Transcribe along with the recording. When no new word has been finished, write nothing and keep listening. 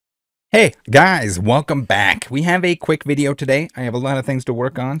Hey guys, welcome back. We have a quick video today. I have a lot of things to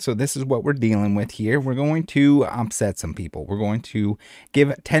work on, so this is what we're dealing with here. We're going to upset some people. We're going to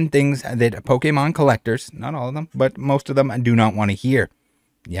give 10 things that Pokemon collectors, not all of them, but most of them, do not want to hear.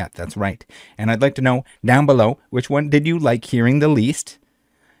 Yeah, that's right. And I'd like to know down below, which one did you like hearing the least?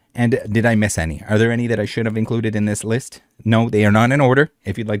 And did I miss any? Are there any that I should have included in this list? No, they are not in order.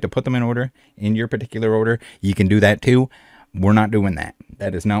 If you'd like to put them in order, in your particular order, you can do that too. We're not doing that.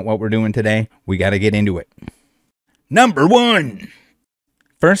 That is not what we're doing today. We got to get into it. Number 1.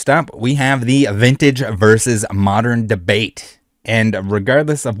 First up, we have the vintage versus modern debate. And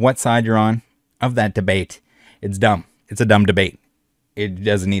regardless of what side you're on of that debate, it's dumb. It's a dumb debate. It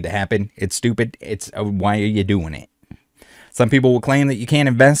doesn't need to happen. It's stupid. It's why are you doing it? Some people will claim that you can't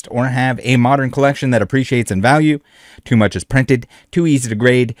invest or have a modern collection that appreciates in value. Too much is printed, too easy to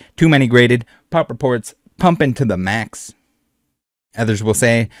grade, too many graded, pop reports, pumping to the max. Others will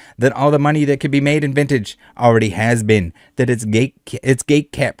say that all the money that could be made in vintage already has been, that it's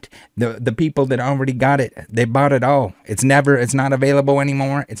gate kept. The people that already got it, they bought it all. It's not available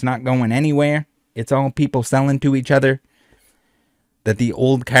anymore. It's not going anywhere. It's all people selling to each other. That the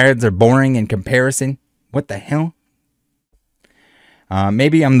old cards are boring in comparison. What the hell?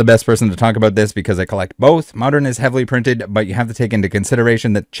 Maybe I'm the best person to talk about this because I collect both. Modern is heavily printed, but you have to take into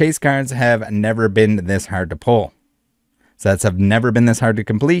consideration that chase cards have never been this hard to pull. Sets have never been this hard to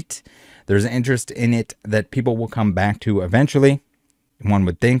complete. There's an interest in it that people will come back to eventually. One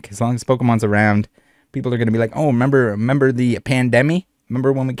would think, as long as Pokemon's around, people are going to be like, oh, remember the pandemic?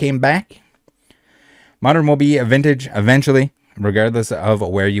 Remember when we came back? Modern will be a vintage eventually, regardless of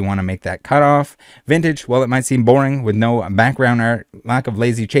where you want to make that cutoff. Vintage, well, it might seem boring with no background art, lack of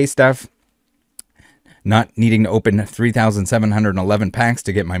lazy chase stuff, not needing to open 3,711 packs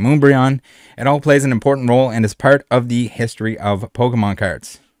to get my Moonbryon. It all plays an important role and is part of the history of Pokemon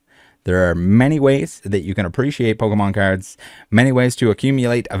cards. There are many ways that you can appreciate Pokemon cards, many ways to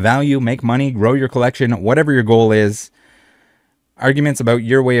accumulate a value, make money, grow your collection, whatever your goal is. Arguments about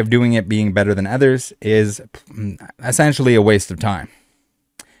your way of doing it being better than others is essentially a waste of time.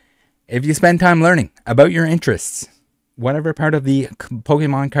 If you spend time learning about your interests, whatever part of the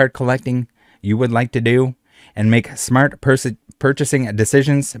Pokemon card collecting you would like to do, and make smart purchasing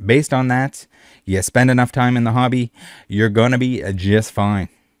decisions based on that, you spend enough time in the hobby, you're gonna be just fine.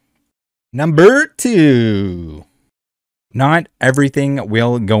 Number 2. Not everything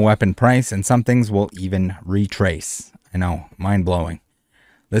will go up in price, and some things will even retrace. I know, mind-blowing.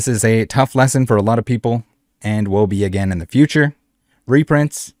 This is a tough lesson for a lot of people, and will be again in the future.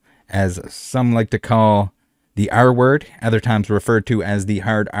 Reprints, as some like to call the R word, other times referred to as the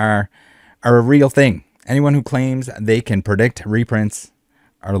hard R, are a real thing. Anyone who claims they can predict reprints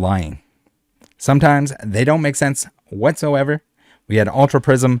are lying. Sometimes they don't make sense whatsoever. We had Ultra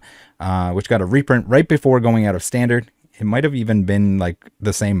Prism, which got a reprint right before going out of standard. It might have even been like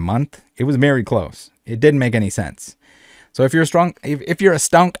the same month. It was very close. It didn't make any sense. So if you're a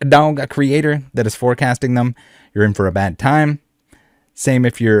stonk dog creator that is forecasting them, you're in for a bad time. Same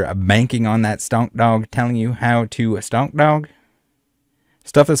if you're banking on that stonk dog telling you how to stonk dog.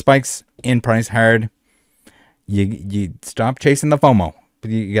 Stuff that spikes in price hard, you stop chasing the FOMO.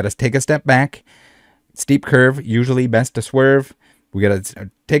 You got to take a step back. Steep curve, usually best to swerve. We got to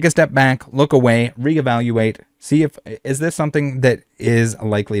take a step back, look away, reevaluate, see if is this something that is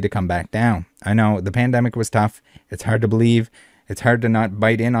likely to come back down. I know the pandemic was tough. It's hard to believe. It's hard to not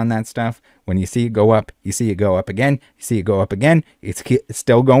bite in on that stuff. When you see it go up, you see it go up again, you see it go up again. It's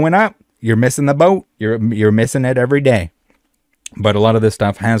still going up. You're missing the boat. You're missing it every day. But a lot of this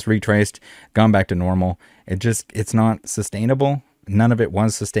stuff has retraced, gone back to normal. It's not sustainable. None of it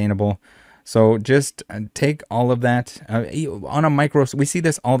was sustainable. So just take all of that on a micro. We see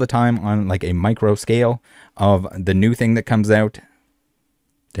this all the time on like a micro scale of the new thing that comes out,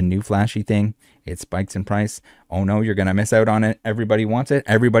 the new flashy thing. It spikes in price. Oh no, you're going to miss out on it. Everybody wants it.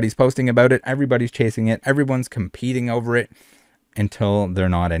 Everybody's posting about it. Everybody's chasing it. Everyone's competing over it until they're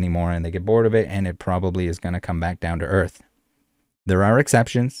not anymore and they get bored of it, and it probably is going to come back down to earth. There are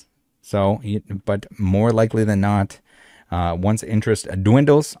exceptions, but more likely than not, once interest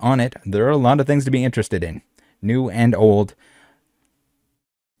dwindles on it, there are a lot of things to be interested in, new and old.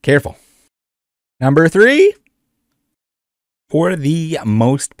 Careful. Number 3, for the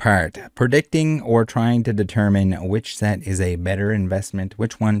most part, predicting or trying to determine which set is a better investment,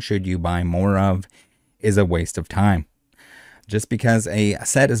 which one should you buy more of, is a waste of time. Just because a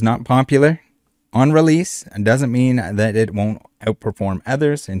set is not popular on release doesn't mean that it won't outperform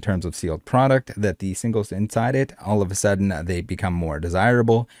others in terms of sealed product, that the singles inside it, all of a sudden they become more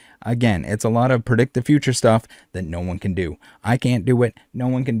desirable. Again, it's a lot of predict the future stuff that no one can do. I can't do it. No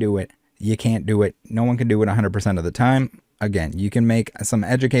one can do it. You can't do it. No one can do it 100% of the time. Again, you can make some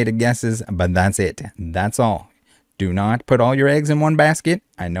educated guesses, but that's it. That's all. Do not put all your eggs in one basket.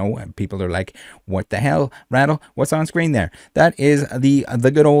 I know people are like, what the hell, Rattle? What's on screen there? That is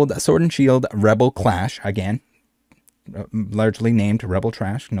the good old Sword and Shield Rebel Clash. Again, largely named Rebel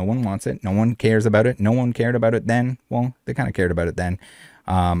Trash. No one wants it. No one cares about it. No one cared about it then. Well, they kind of cared about it then.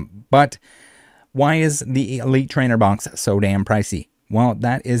 But why is the Elite Trainer box so damn pricey? Well,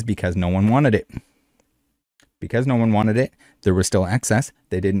 that is because no one wanted it. Because no one wanted it, there was still excess.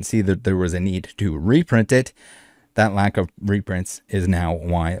 They didn't see that there was a need to reprint it. That lack of reprints is now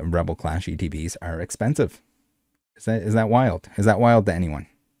why Rebel Clash ETBs are expensive. Is that wild? Is that wild to anyone?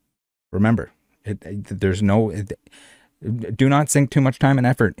 Remember, do not sink too much time and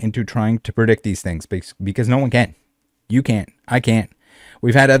effort into trying to predict these things because no one can. You can't. I can't.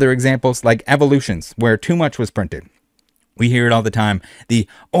 We've had other examples like Evolutions where too much was printed. We hear it all the time.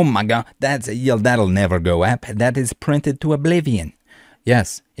 Oh my God, that'll never go up. That is printed to oblivion.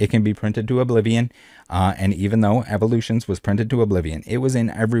 Yes, it can be printed to oblivion. And even though Evolutions was printed to oblivion, it was in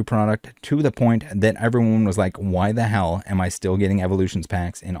every product to the point that everyone was like, why the hell am I still getting Evolutions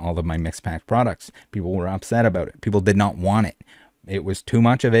packs in all of my mixed pack products? People were upset about it. People did not want it. It was too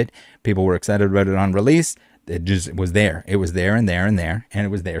much of it. People were excited about it on release. It just was there. It was there and there and there, and it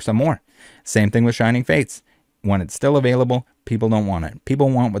was there some more. Same thing with Shining Fates. When it's still available, people don't want it.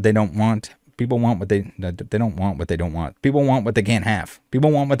 People want what they don't want. People want what they don't want what they don't want. People want what they can't have. People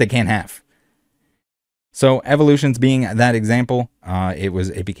want what they can't have. So Evolutions being that example,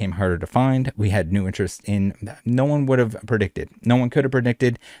 it became harder to find. We had new interest in, no one would have predicted. No one could have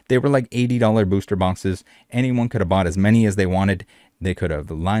predicted. They were like $80 booster boxes. Anyone could have bought as many as they wanted. They could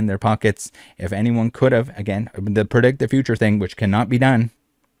have lined their pockets. If anyone could have, again, the predict the future thing, which cannot be done.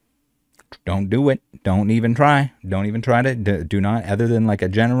 Don't do it. Don't even try. Don't even try to do not, other than like a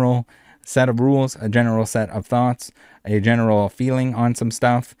general set of rules, a general set of thoughts, a general feeling on some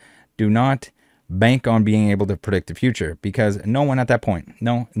stuff. Do not bank on being able to predict the future, because no one at that point,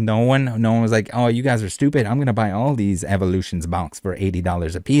 no one was like, oh, you guys are stupid. I'm going to buy all these Evolutions box for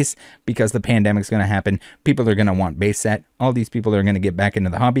 $80 a piece because the pandemic's going to happen. People are going to want base set. All these people are going to get back into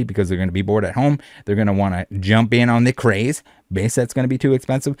the hobby because they're going to be bored at home. They're going to want to jump in on the craze. Base set's going to be too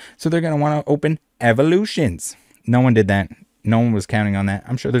expensive. So they're going to want to open Evolutions. No one did that. No one was counting on that.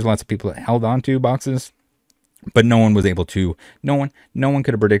 I'm sure there's lots of people that held on to boxes, but no one was able to. No one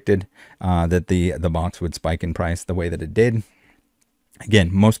could have predicted that the box would spike in price the way that it did.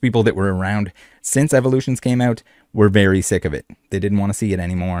 Again, most people that were around since Evolutions came out were very sick of it. They didn't want to see it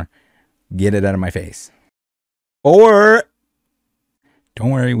anymore. Get it out of my face. Or,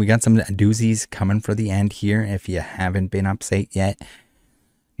 don't worry, we got some doozies coming for the end here if you haven't been upset yet.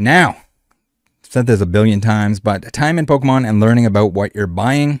 Now, I've said this a billion times, but time in Pokemon and learning about what you're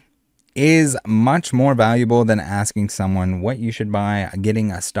buying is much more valuable than asking someone what you should buy,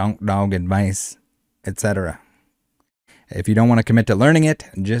 getting a stonk dog advice, etc. If you don't want to commit to learning it,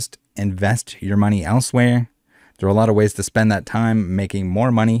 just invest your money elsewhere. There are a lot of ways to spend that time making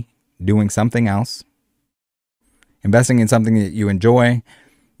more money doing something else. Investing in something that you enjoy,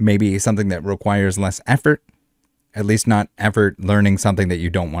 maybe something that requires less effort, at least not effort learning something that you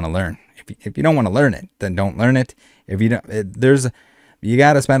don't want to learn. If you don't want to learn it, then don't learn it. If you don't, you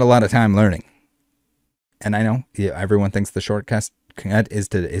got to spend a lot of time learning. And I know everyone thinks the shortcut is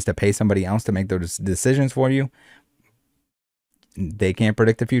to pay somebody else to make those decisions for you. They can't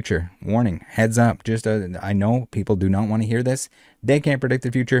predict the future. Warning, heads up. I know people do not want to hear this. They can't predict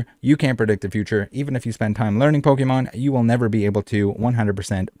the future. You can't predict the future. Even if you spend time learning Pokemon, you will never be able to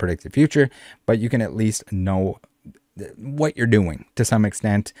 100% predict the future, but you can at least know what you're doing to some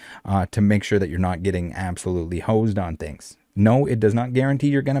extent to make sure that you're not getting absolutely hosed on things. No, it does not guarantee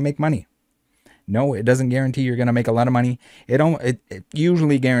you're going to make money. No, it doesn't guarantee you're going to make a lot of money. It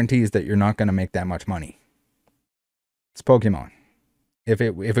usually guarantees that you're not going to make that much money. It's Pokemon. If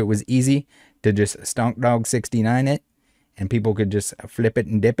it was easy to just stonk dog 69 it and people could just flip it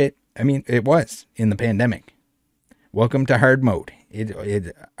and dip it, I mean, it was in the pandemic. Welcome to hard mode.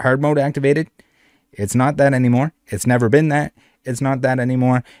 Hard mode activated. It's not that anymore. It's never been that. It's not that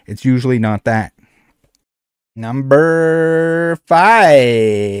anymore. It's usually not that. Number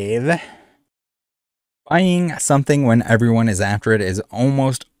 5. Buying something when everyone is after it is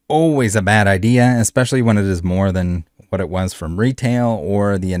almost always a bad idea, especially when it is more than what it was from retail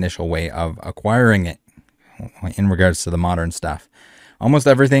or the initial way of acquiring it in regards to the modern stuff. Almost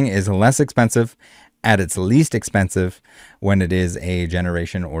everything is less expensive at its least expensive when it is a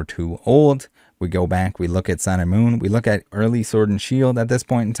generation or two old. We go back, we look at Sun and Moon, we look at early Sword and Shield at this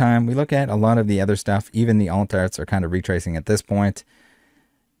point in time, we look at a lot of the other stuff, even the alt arts are kind of retracing at this point.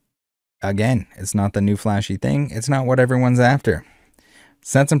 Again, it's not the new flashy thing. It's not what everyone's after.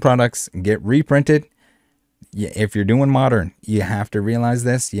 Sets and products get reprinted. If you're doing modern, you have to realize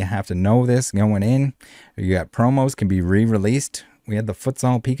this. You have to know this going in. You got promos can be re-released. We had the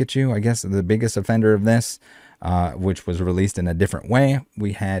Futsal Pikachu, I guess the biggest offender of this, which was released in a different way.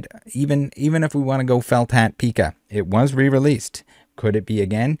 We had, even if we want to go Felt Hat Pika, it was re-released. Could it be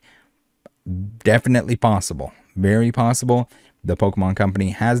again? Definitely possible. Very possible. The Pokemon Company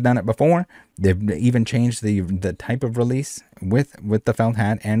has done it before. They've even changed the type of release with the Felt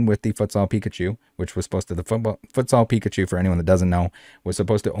Hat and with the Futsal Pikachu, which was supposed to, the Futsal Pikachu, for anyone that doesn't know, was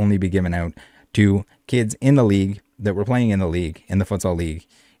supposed to only be given out to kids in the league that were playing in the league, in the Futsal League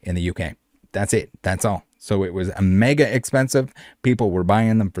in the UK. That's it. That's all. So it was a mega expensive. People were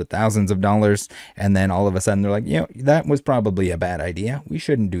buying them for thousands of dollars. And then all of a sudden they're like, you know, that was probably a bad idea. We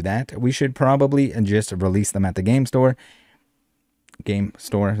shouldn't do that. We should probably just release them at the game store,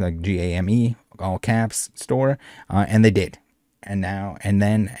 like GAME, all caps store. And they did. And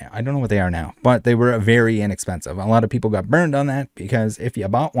then I don't know what they are now, but they were very inexpensive. A lot of people got burned on that because if you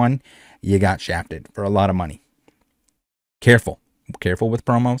bought one, you got shafted for a lot of money. Careful with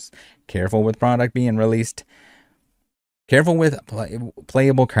promos, careful with product being released, careful with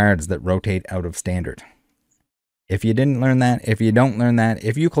playable cards that rotate out of standard. If you didn't learn that, if you don't learn that,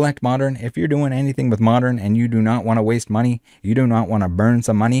 if you collect modern, if you're doing anything with modern and you do not want to waste money, you do not want to burn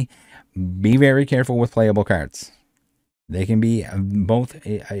some money, be very careful with playable cards. They can be both,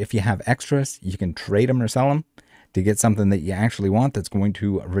 if you have extras, you can trade them or sell them to get something that you actually want that's going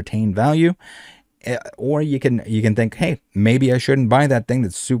to retain value. Or you can think, hey, maybe I shouldn't buy that thing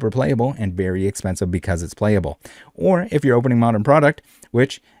that's super playable and very expensive because it's playable. Or if you're opening modern product,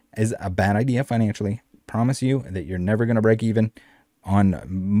 which is a bad idea financially, promise you that you're never going to break even on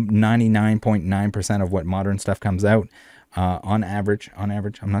 99.9% of what modern stuff comes out. On average,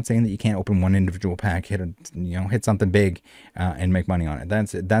 I'm not saying that you can't open one individual pack, hit something big and make money on it.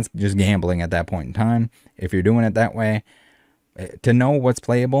 That's just gambling at that point in time. If you're doing it that way, to know what's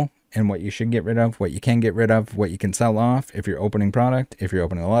playable and what you should get rid of, what you can get rid of, what you can sell off, if you're opening product, if you're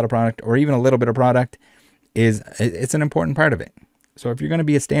opening a lot of product, or even a little bit of product, it's an important part of it. So if you're going to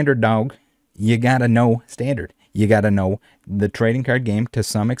be a standard dog, you got to know standard. You got to know the trading card game to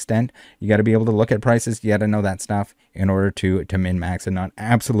some extent. You got to be able to look at prices. You got to know that stuff in order to min-max and not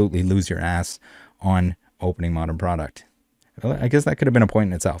absolutely lose your ass on opening modern product. Well, I guess that could have been a point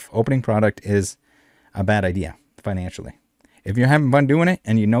in itself. Opening product is a bad idea financially. If you're having fun doing it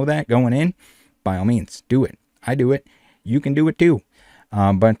and you know that going in, by all means, do it. I do it. You can do it too.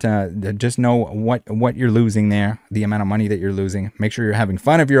 But just know what you're losing there, the amount of money that you're losing. Make sure you're having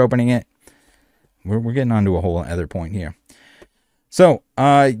fun if you're opening it. We're getting on to a whole other point here. So,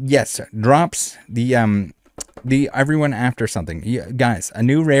 yes, drops the everyone after something. Guys, a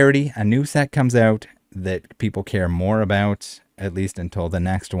new rarity, a new set comes out that people care more about, at least until the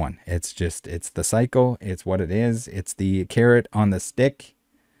next one. It's the cycle. It's what it is. It's the carrot on the stick.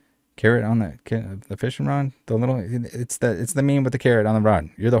 Carrot on the fishing rod. It's the meme with the carrot on the rod.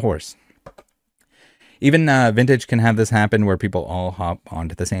 You're the horse. Even vintage can have this happen where people all hop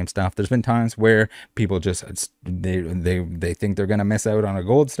onto the same stuff. There's been times where people just they think they're gonna miss out on a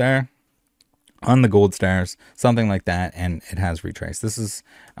gold star, on the gold stars, something like that, and it has retraced. This is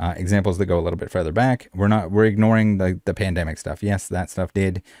examples that go a little bit further back. We're ignoring the pandemic stuff. Yes, that stuff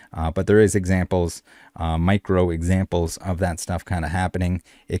did, but there is examples, micro examples of that stuff kind of happening.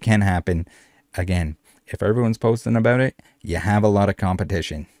 It can happen. Again, if everyone's posting about it, you have a lot of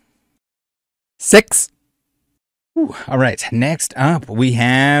competition. 6. Ooh, all right, next up we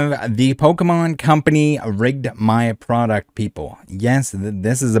have the Pokemon Company rigged my product, people. Yes,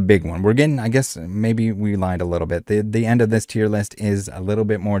 this is a big one. We're getting, I guess maybe we lied a little bit. The end of this tier list is a little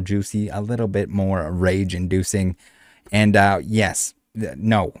bit more juicy, a little bit more rage inducing. And yes,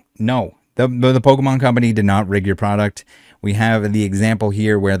 no, the Pokemon Company did not rig your product. We have the example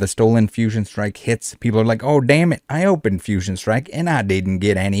here where the stolen Fusion Strike hits. People are like, oh, damn it. I opened Fusion Strike and I didn't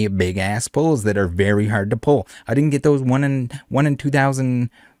get any big ass pulls that are very hard to pull. I didn't get those 1 in 2,000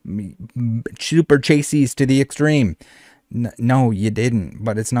 super chases to the extreme. No, you didn't.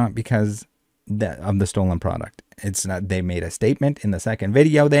 But it's not because of the stolen product. It's not. They made a statement in the second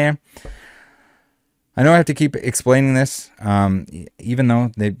video there. I know I have to keep explaining this, even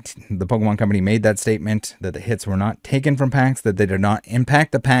though the Pokemon Company made that statement that the hits were not taken from packs, that they did not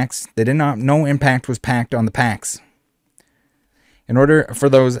impact the packs. They did not, no impact was packed on the packs. In order for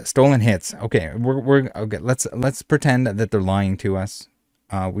those stolen hits, okay, okay. Let's pretend that they're lying to us.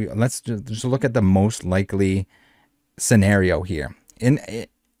 Let's just look at the most likely scenario here.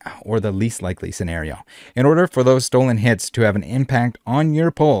 or the least likely scenario. In order for those stolen hits to have an impact on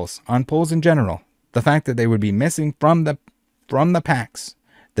your pulls, on pulls in general, the fact that they would be missing from the packs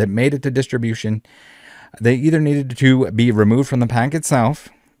that made it to distribution, they either needed to be removed from the pack itself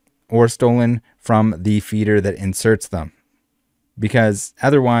or stolen from the feeder that inserts them. Because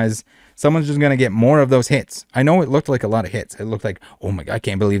otherwise, someone's just going to get more of those hits. I know it looked like a lot of hits. It looked like, oh my God, I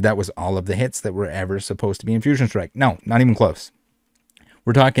can't believe that was all of the hits that were ever supposed to be in Fusion Strike. No, not even close.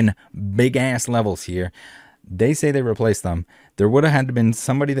 We're talking big ass levels here. They say they replaced them. There would have had to been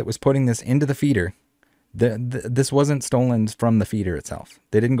somebody that was putting this into the feeder. This wasn't stolen from the feeder itself.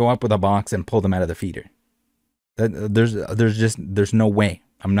 They didn't go up with a box and pull them out of the feeder. There's no way.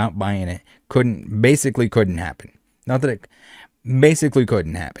 I'm not buying it. Basically couldn't happen. Not that it basically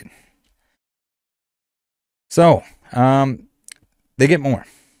couldn't happen. So, they get more.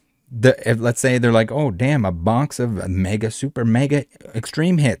 Let's say they're like, oh damn, a box of mega, super mega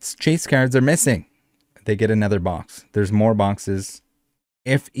extreme hits. Chase cards are missing. They get another box. There's more boxes.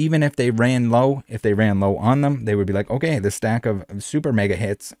 Even if they ran low on them, they would be like, okay, this stack of super mega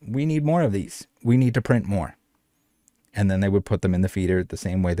hits, we need more of these. We need to print more. And then they would put them in the feeder the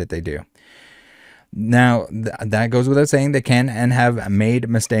same way that they do. Now, that goes without saying. They can and have made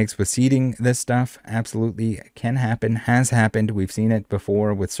mistakes with seeding this stuff. Absolutely can happen, has happened. We've seen it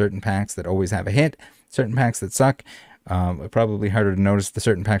before with certain packs that always have a hit, certain packs that suck. Probably harder to notice the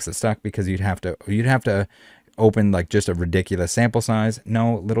certain packs that suck because you'd have to open like just a ridiculous sample size.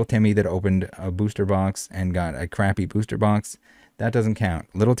 No, little Timmy that opened a booster box and got a crappy booster box, that doesn't count.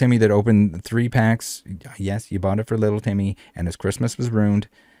 Little Timmy that opened 3 packs, yes, you bought it for little Timmy and his Christmas was ruined.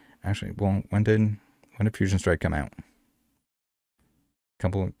 Actually, well, when did Fusion Strike come out?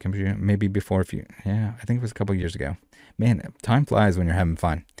 Maybe before yeah, I think it was a couple years ago. Man, time flies when you're having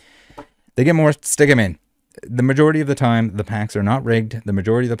fun. They get more, stick them in. The majority of the time, the packs are not rigged. The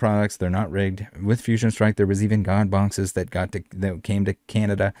majority of the products, they're not rigged. With Fusion Strike, there was even God boxes that came to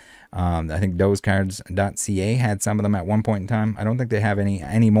Canada. I think dozecards.ca had some of them at one point in time. I don't think they have any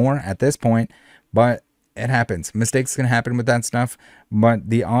anymore at this point, but it happens. Mistakes can happen with that stuff, but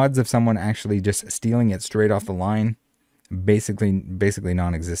the odds of someone actually just stealing it straight off the line, basically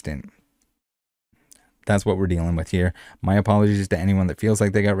non-existent. That's what we're dealing with here. My apologies to anyone that feels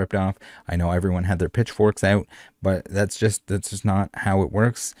like they got ripped off. I know everyone had their pitchforks out, but that's just not how it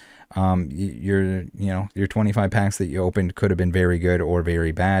works. Your 25 packs that you opened could have been very good or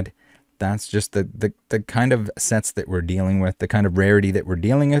very bad. That's just the kind of sets that we're dealing with, the kind of rarity that we're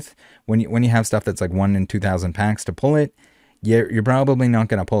dealing with. When you have stuff that's like 1 in 2,000 packs to pull it, you're probably not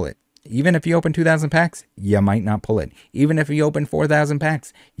going to pull it. Even if you open 2,000 packs, you might not pull it. Even if you open 4,000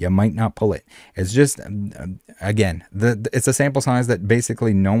 packs, you might not pull it. It's just, again, it's a sample size that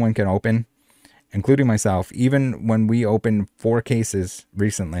basically no one can open, including myself. Even when we opened 4 cases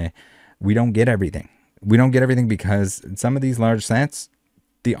recently, we don't get everything. We don't get everything because some of these large sets,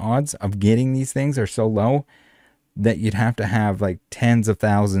 the odds of getting these things are so low that you'd have to have like tens of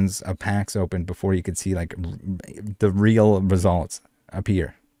thousands of packs open before you could see like the real results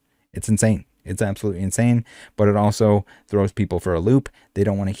appear. It's insane. It's absolutely insane, but it also throws people for a loop. They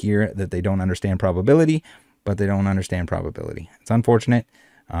don't want to hear that they don't understand probability, but they don't understand probability. It's unfortunate,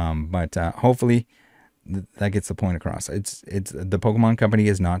 but hopefully that gets the point across. It's the Pokemon Company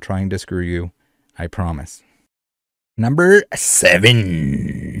is not trying to screw you. I promise. Number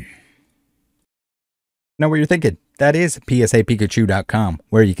 7. Know what you're thinking? That is psapikachu.com,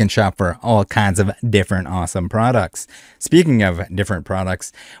 where you can shop for all kinds of different awesome products. Speaking of different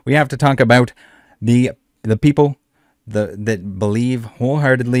products, we have to talk about the people that believe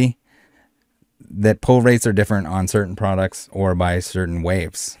wholeheartedly that pull rates are different on certain products or by certain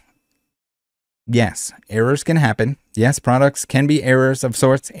waves. Yes, errors can happen. Yes, products can be errors of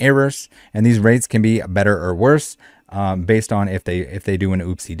sorts, and these rates can be better or worse. Based on if they do an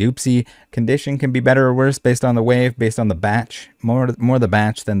oopsie doopsie. Condition can be better or worse based on the wave, based on the batch, more the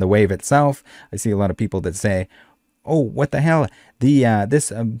batch than the wave itself. I see a lot of people that say, oh, what the hell,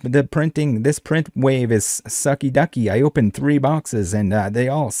 this print wave is sucky ducky. I opened 3 boxes and they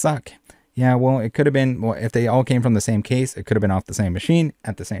all suck. Yeah, well, it could have been, if they all came from the same case, it could have been off the same machine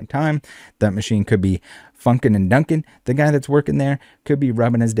at the same time. That machine could be funkin' and dunkin'. The guy that's working there could be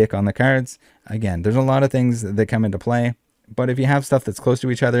rubbing his dick on the cards. Again, there's a lot of things that come into play. But if you have stuff that's close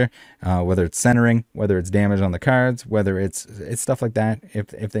to each other, whether it's centering, whether it's damage on the cards, whether it's stuff like that,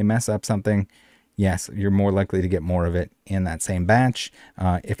 if they mess up something, yes, you're more likely to get more of it in that same batch.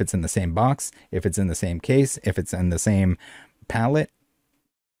 If it's in the same box, if it's in the same case, if it's in the same palette,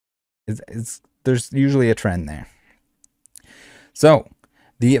 there's usually a trend there. So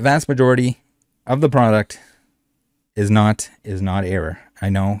the vast majority of the product is not error. I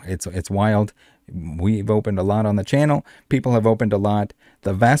know it's wild. We've opened a lot on the channel. People have opened a lot.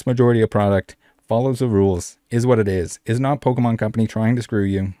 The vast majority of product follows the rules, is what it is not Pokemon Company trying to screw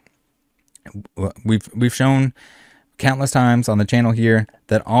you. We've shown countless times on the channel here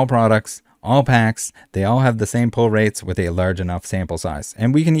that all products, all packs, they all have the same pull rates with a large enough sample size.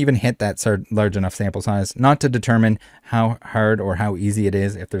 And we can even hit that large enough sample size, not to determine how hard or how easy it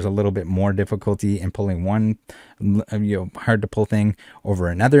is. If there's a little bit more difficulty in pulling one, hard to pull thing over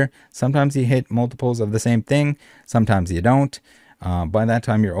another. Sometimes you hit multiples of the same thing. Sometimes you don't. By that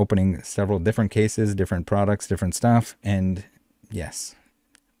time, you're opening several different cases, different products, different stuff. And yes,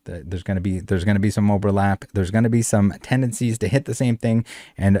 there's going to be some overlap. There's going to be some tendencies to hit the same thing,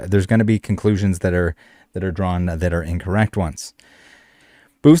 and there's going to be conclusions that are drawn that are incorrect ones.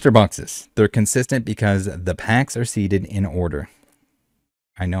 Booster boxes, they're consistent because the packs are seated in order.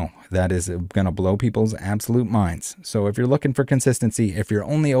 I know that is going to blow people's absolute minds. So if you're looking for consistency, if you're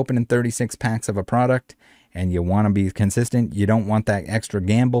only opening 36 packs of a product and you want to be consistent, you don't want that extra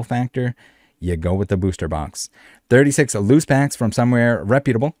gamble factor, you go with the booster box. 36 loose packs from somewhere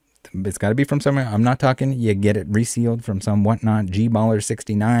reputable. It's got to be from somewhere. I'm not talking you get it resealed from some whatnot G-Baller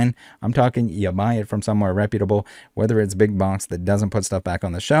 69. I'm talking you buy it from somewhere reputable, whether it's big box that doesn't put stuff back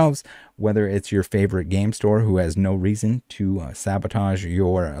on the shelves, whether it's your favorite game store who has no reason to sabotage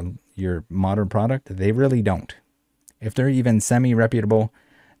your modern product. They really don't. If they're even semi-reputable,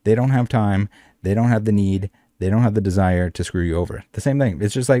 they don't have time. They don't have the need. They don't have the desire to screw you over. The same thing.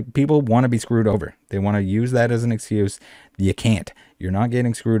 It's just like people want to be screwed over. They want to use that as an excuse. You can't. You're not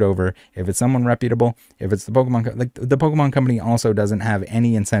getting screwed over. If it's someone reputable, if it's the Pokemon, like the Pokemon Company also doesn't have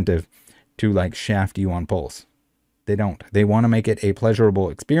any incentive to like shaft you on pulls. They don't. They want to make it a pleasurable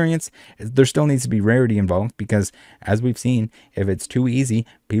experience. There still needs to be rarity involved because, as we've seen, if it's too easy,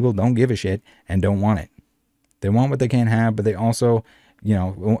 people don't give a shit and don't want it. They want what they can't have, but they also, you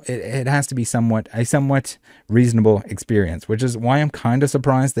know, it has to be a somewhat reasonable experience, which is why I'm kind of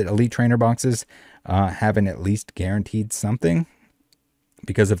surprised that Elite Trainer boxes haven't at least guaranteed something.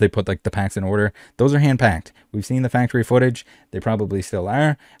 Because if they put like the packs in order, those are hand packed. We've seen the factory footage. They probably still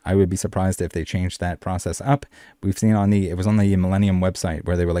are. I would be surprised if they changed that process up. We've seen it was on the Millennium website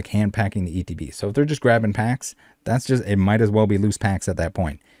where they were like hand packing the ETB. So if they're just grabbing packs, it might as well be loose packs at that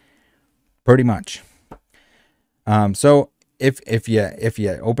point. Pretty much. So if you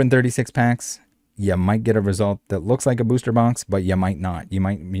open 36 packs, you might get a result that looks like a booster box, but you might not. You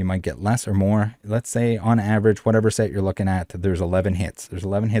might get less or more. Let's say on average, whatever set you're looking at, there's 11 hits. There's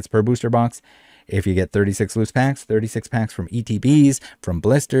 11 hits per booster box. If you get 36 loose packs, 36 packs from ETBs, from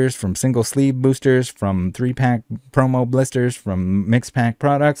blisters, from single sleeve boosters, from 3-pack promo blisters, from mixed pack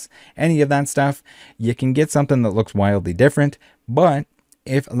products, any of that stuff, you can get something that looks wildly different. But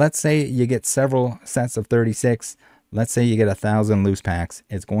if, let's say you get several sets of 36, let's say you get 1,000 loose packs,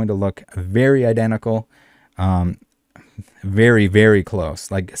 it's going to look very identical, very, very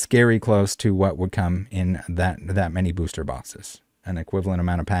close, like scary close to what would come in that many booster boxes, an equivalent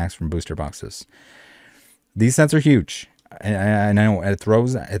amount of packs from booster boxes. These sets are huge. I know it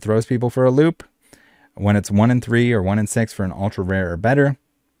throws people for a loop when it's 1 in 3 or 1 in 6 for an ultra rare or better.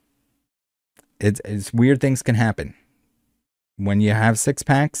 It's weird things can happen. When you have 6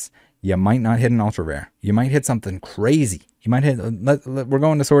 packs, you might not hit an ultra rare. You might hit something crazy. You might hit, we're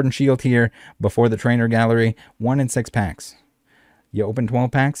going to Sword and Shield here before the trainer gallery, 1 in 6 packs. You open 12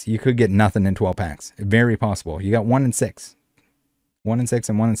 packs, you could get nothing in 12 packs. Very possible. You got 1 in 6. 1 in 6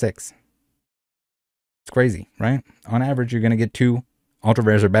 and 1 in 6. It's crazy, right? On average, you're going to get 2 ultra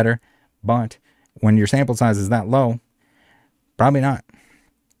rares or better. But when your sample size is that low, probably not.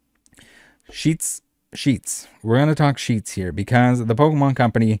 Sheets. We're going to talk sheets here because the Pokemon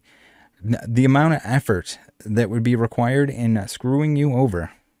Company, the amount of effort that would be required in screwing you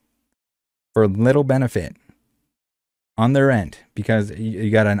over for little benefit on their end, because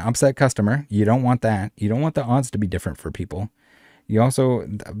you got an upset customer. You don't want that. You don't want the odds to be different for people. You also,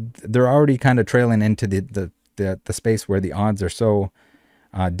 they're already kind of trailing into the space where the odds are so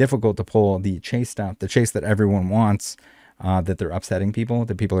difficult to pull the chase stuff, the chase that everyone wants, that they're upsetting people,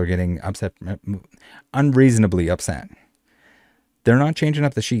 that people are getting upset, unreasonably upset. They're not changing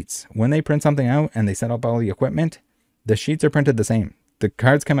up the sheets. When they print something out and they set up all the equipment, the sheets are printed the same. The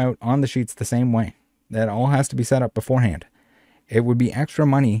cards come out on the sheets the same way. That all has to be set up beforehand. It would be extra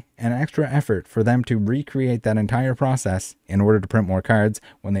money and extra effort for them to recreate that entire process in order to print more cards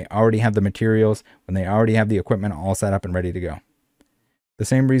when they already have the materials, when they already have the equipment all set up and ready to go. The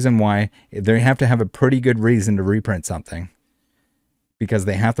same reason why they have to have a pretty good reason to reprint something. Because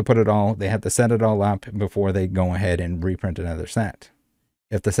they have to put it all, they have to set it all up before they go ahead and reprint another set.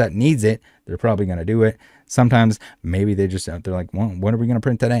 If the set needs it, they're probably going to do it. Sometimes maybe they're like, well, what are we going to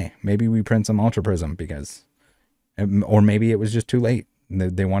print today? Maybe we print some Ultra Prism because, or maybe it was just too late.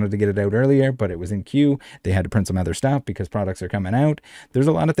 They wanted to get it out earlier, but it was in queue. They had to print some other stuff because products are coming out. There's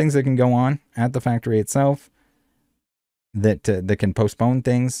a lot of things that can go on at the factory itself that can postpone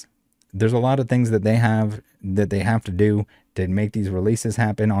things. There's a lot of things that they have to do to make these releases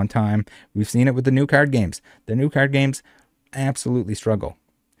happen on time. We've seen it with the new card games. The new card games absolutely struggle.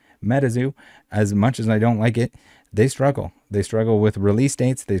 MetaZoo, as much as I don't like it, they struggle. They struggle with release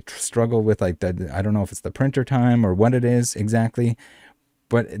dates. They struggle with like I don't know if it's the printer time or what it is exactly,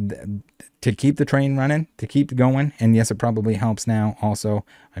 but to keep the train running, to keep going, and yes, it probably helps now also.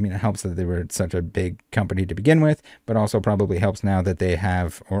 I mean, it helps that they were such a big company to begin with, but also probably helps now that they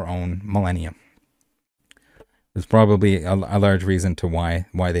have or own Millennium. There's probably a large reason to why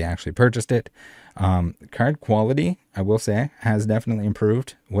they actually purchased it. Card quality, I will say, has definitely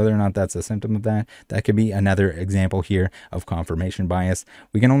improved. Whether or not that's a symptom of that could be another example here of confirmation bias.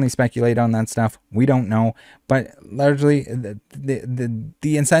 We can only speculate on that stuff. We don't know, but largely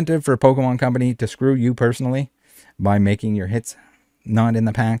the incentive for a Pokemon company to screw you personally by making your hits not in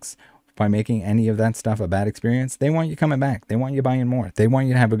the packs, by making any of that stuff a bad experience, they want you coming back. They want you buying more. They want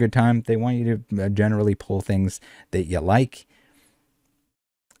you to have a good time. They want you to generally pull things that you like.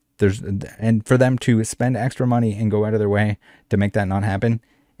 And for them to spend extra money and go out of their way to make that not happen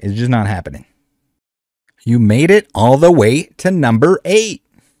is just not happening. You made it all the way to number 8.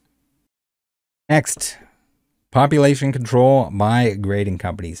 Next, population control by grading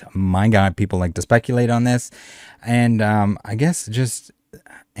companies. My God, people like to speculate on this. And I guess just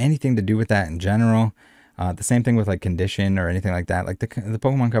anything to do with that in general. The same thing with like condition or anything like that. Like the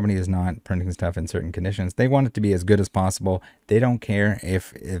Pokemon company is not printing stuff in certain conditions. They want it to be as good as possible. They don't care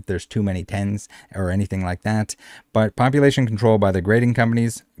if there's too many 10s or anything like that. But population control by the grading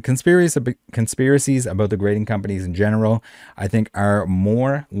companies, conspiracies about the grading companies in general, I think are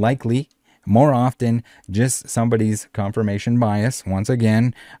more likely, more often, just somebody's confirmation bias. Once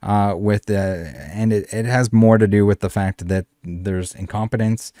again, and it has more to do with the fact that there's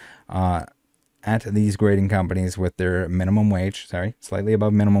incompetence at these grading companies with their minimum wage, slightly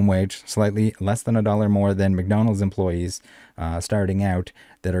above minimum wage, slightly less than $1 more than McDonald's employees starting out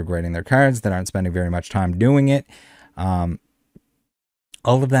that are grading their cards, that aren't spending very much time doing it. All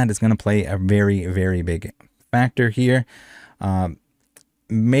of that is going to play a very, very big factor here.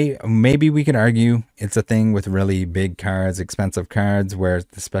 Maybe we could argue it's a thing with really big cards, expensive cards, where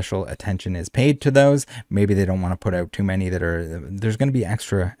the special attention is paid to those. Maybe they don't want to put out too many that are, there's going to be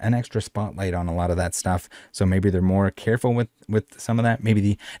an extra spotlight on a lot of that stuff. So maybe they're more careful with some of that.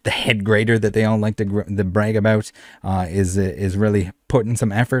 Maybe the head grader that they all like to brag about is really putting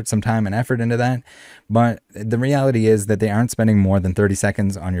some time and effort into that. But the reality is that they aren't spending more than 30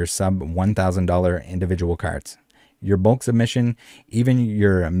 seconds on your sub $1,000 individual cards. Your bulk submission, even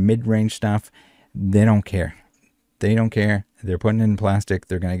your mid-range stuff, they don't care. They don't care. They're putting it in plastic.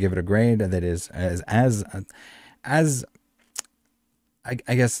 They're going to give it a grade that is as I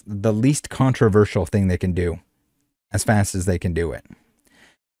guess the least controversial thing they can do, as fast as they can do it.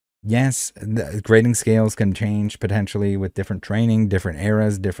 Yes, the grading scales can change potentially with different training, different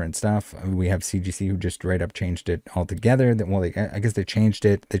eras, different stuff. We have CGC who just straight up changed it altogether. I guess they changed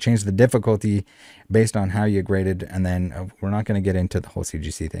it. They changed the difficulty based on how you graded. And then we're not going to get into the whole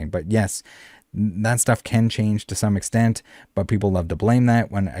CGC thing. But yes, that stuff can change to some extent. But people love to blame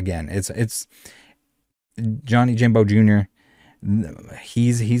that when, again, it's Johnny Jimbo Jr.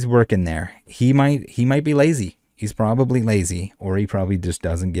 He's working there. He might be lazy. He's probably lazy, or he probably just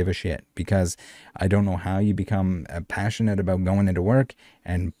doesn't give a shit, because I don't know how you become passionate about going into work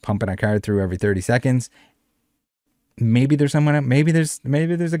and pumping a card through every 30 seconds. Maybe there's someone, maybe there's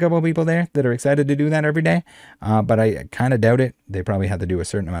a couple of people there that are excited to do that every day. But I kind of doubt it. They probably have to do a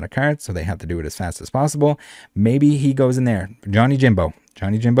certain amount of cards, so they have to do it as fast as possible. Maybe he goes in there. Johnny Jimbo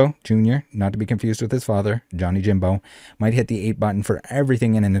Jr., not to be confused with his father, Johnny Jimbo, might hit the 8 button for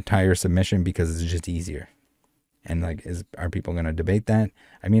everything in an entire submission because it's just easier. And like, are people going to debate that?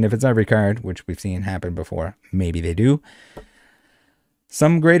 I mean, if it's every card, which we've seen happen before, maybe they do.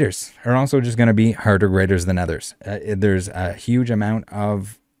 Some graders are also just going to be harder graders than others. There's a huge amount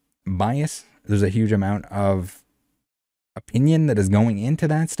of bias. There's a huge amount of opinion that is going into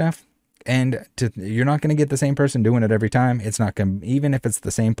that stuff. And you're not going to get the same person doing it every time. It's not going to, even if it's the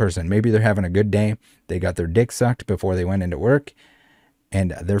same person, maybe they're having a good day. They got their dick sucked before they went into work.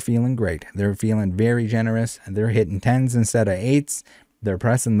 And they're feeling great. They're feeling very generous. And they're hitting 10s instead of 8s. They're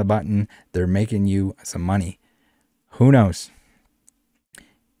pressing the button. They're making you some money. Who knows?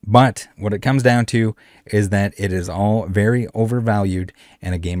 But what it comes down to is that it is all very overvalued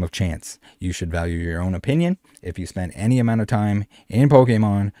and a game of chance. You should value your own opinion. If you spend any amount of time in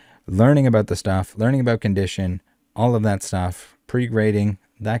Pokemon, learning about the stuff, learning about condition, all of that stuff, pre-grading,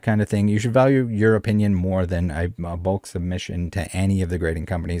 that kind of thing, you should value your opinion more than a bulk submission to any of the grading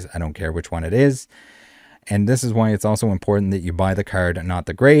companies. I don't care which one it is. And this is why it's also important that you buy the card, not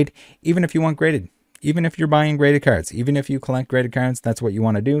the grade, even if you want graded. Even if you're buying graded cards, even if you collect graded cards, that's what you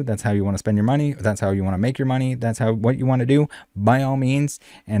want to do. That's how you want to spend your money. That's how you want to make your money. That's what you want to do, by all means.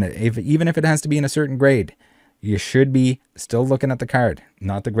 And even if it has to be in a certain grade, you should be still looking at the card,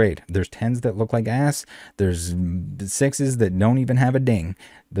 not the grade. There's 10s that look like ass. There's 6s that don't even have a ding.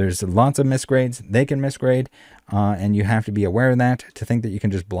 There's lots of misgrades. They can misgrade, and you have to be aware of that. To think that you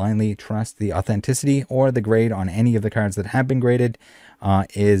can just blindly trust the authenticity or the grade on any of the cards that have been graded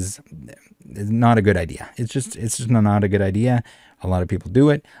is not a good idea. It's just not a good idea. A lot of people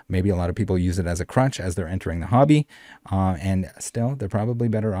do it. Maybe a lot of people use it as a crutch as they're entering the hobby. And still, they're probably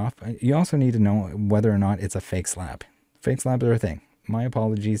better off. You also need to know whether or not it's a fake slab. Fake slabs are a thing. My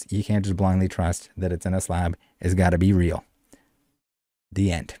apologies. You can't just blindly trust that it's in a slab. It's got to be real.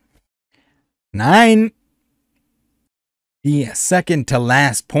 The end. 9. The second to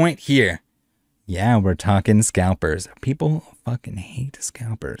last point here. Yeah, we're talking scalpers. People fucking hate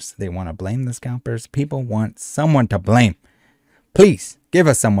scalpers. They want to blame the scalpers. People want someone to blame. Please give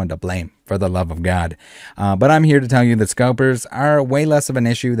us someone to blame, for the love of God. But I'm here to tell you that scalpers are way less of an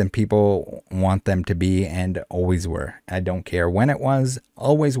issue than people want them to be and always were. I don't care when it was,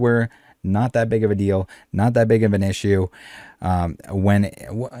 always were. Not that big of a deal, not that big of an issue. Was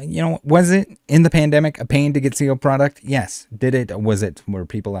it in the pandemic a pain to get sealed product? Yes. Were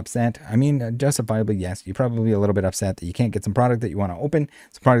people upset? I mean, justifiably, yes. You're probably a little bit upset that you can't get some product that you want to open,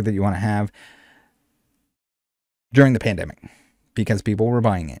 some product that you want to have during the pandemic, because people were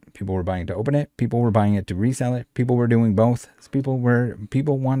buying it. People were buying it to open it. People were buying it to resell it. People were doing both. People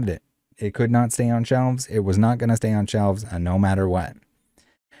wanted it. It could not stay on shelves. It was not going to stay on shelves no matter what.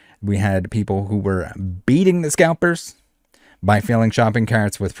 We had people who were beating the scalpers by filling shopping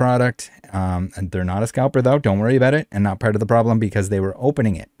carts with product. And they're not a scalper, though. Don't worry about it. And not part of the problem, because they were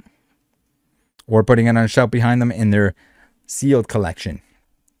opening it or putting it on a shelf behind them in their sealed collection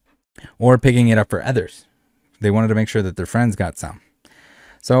or picking it up for others. They wanted to make sure that their friends got some.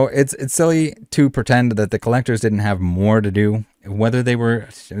 So it's silly to pretend that the collectors didn't have more to do, whether they were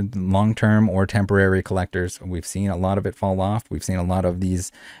long-term or temporary collectors. We've seen a lot of it fall off. We've seen a lot of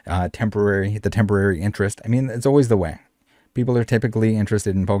these temporary interest. I mean, it's always the way. People are typically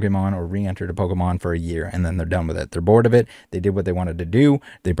interested in Pokemon or re-enter to Pokemon for a year, and then they're done with it. They're bored of it. They did what they wanted to do.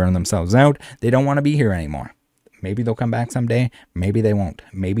 They burn themselves out. They don't want to be here anymore. Maybe they'll come back someday. Maybe they won't.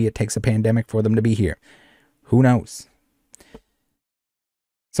 Maybe it takes a pandemic for them to be here. Who knows?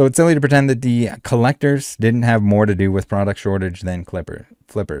 So it's silly to pretend that the collectors didn't have more to do with product shortage than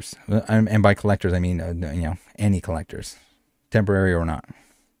flippers. And by collectors, I mean, any collectors, temporary or not.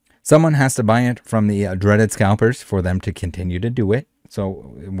 Someone has to buy it from the dreaded scalpers for them to continue to do it.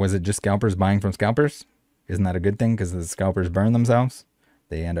 So was it just scalpers buying from scalpers? Isn't that a good thing? Because the scalpers burn themselves.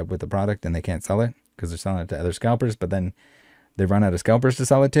 They end up with the product and they can't sell it because they're selling it to other scalpers, but then they run out of scalpers to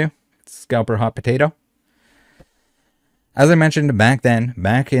sell it to. It's scalper hot potato. As I mentioned back then,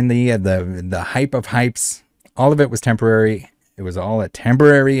 back in the hype of hypes, all of it was temporary. It was all a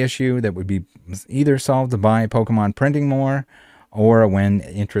temporary issue that would be either solved by Pokemon printing more or when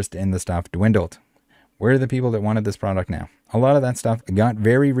interest in the stuff dwindled. Where are the people that wanted this product now? A lot of that stuff got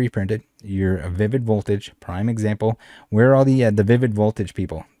very reprinted. Your Vivid Voltage, prime example. Where are all the Vivid Voltage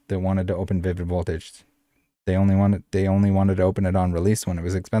people that wanted to open Vivid Voltage? They only wanted to open it on release when it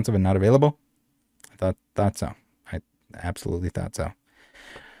was expensive and not available? I thought so. Absolutely thought so.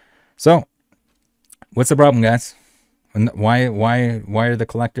 So, what's the problem, guys? Why are the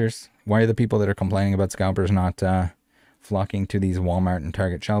collectors? Why are the people that are complaining about scalpers not flocking to these Walmart and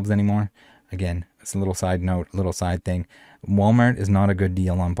Target shelves anymore? Again, it's a little side note, little side thing. Walmart is not a good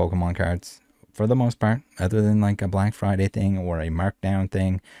deal on Pokemon cards for the most part, other than like a Black Friday thing or a markdown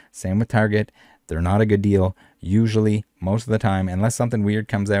thing. Same with Target. They're not a good deal. Usually, most of the time, unless something weird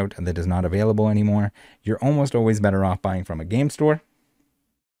comes out that is not available anymore, you're almost always better off buying from a game store.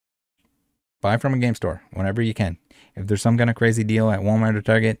 Buy from a game store whenever you can. If there's some kind of crazy deal at Walmart or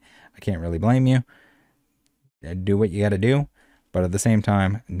Target, I can't really blame you. Do what you got to do. But at the same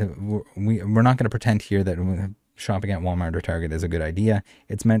time, we're not going to pretend here that shopping at Walmart or Target is a good idea.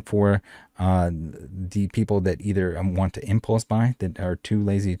 It's meant for the people that either want to impulse buy, that are too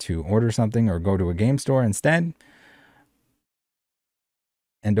lazy to order something or go to a game store instead,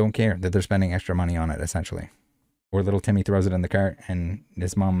 and don't care that they're spending extra money on it, essentially. Or little Timmy throws it in the cart and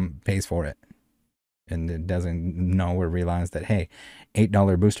his mom pays for it. And it doesn't know or realize that, hey,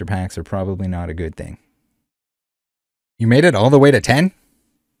 $8 booster packs are probably not a good thing. You made it all the way to 10?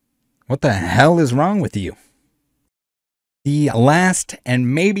 What the hell is wrong with you? The last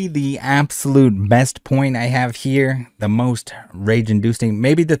and maybe the absolute best point I have here, the most rage-inducing,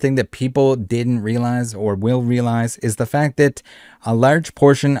 maybe the thing that people didn't realize or will realize, is the fact that a large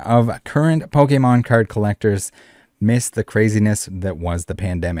portion of current Pokemon card collectors missed the craziness that was the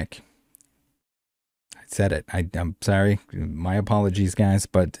pandemic. I said it. I'm sorry. My apologies, guys,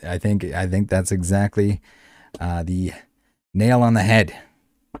 but I think that's exactly the nail on the head.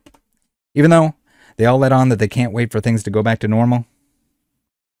 Even though they all let on that they can't wait for things to go back to normal,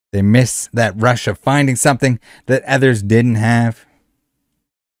 they miss that rush of finding something that others didn't have.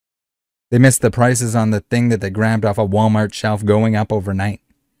 They miss the prices on the thing that they grabbed off a Walmart shelf going up overnight.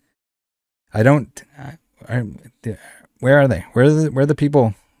 Where are they? Where are the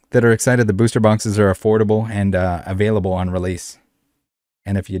people that are excited the booster boxes are affordable and available on release?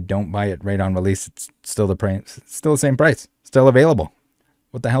 And if you don't buy it right on release, it's still the price. It's still the same price. Still available.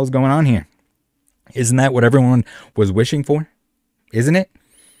 What the hell is going on here? Isn't that what everyone was wishing for? Isn't it?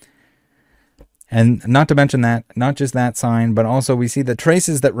 And not to mention that, not just that sign, but also we see the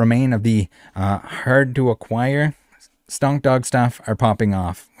traces that remain of the hard to acquire stonk dog stuff are popping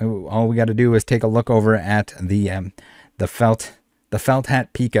off. All we got to do is take a look over at the felt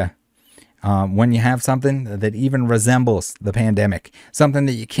hat Pika. When you have something that even resembles the pandemic, something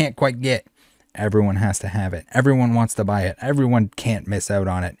that you can't quite get, everyone has to have it. Everyone wants to buy it. Everyone can't miss out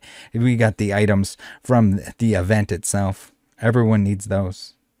on it. We got the items from the event itself. Everyone needs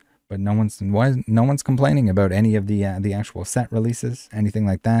those. But no one's complaining about any of the actual set releases, anything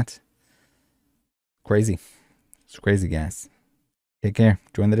like that. Crazy. It's crazy, guys. Take care.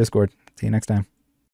 Join the Discord. See you next time.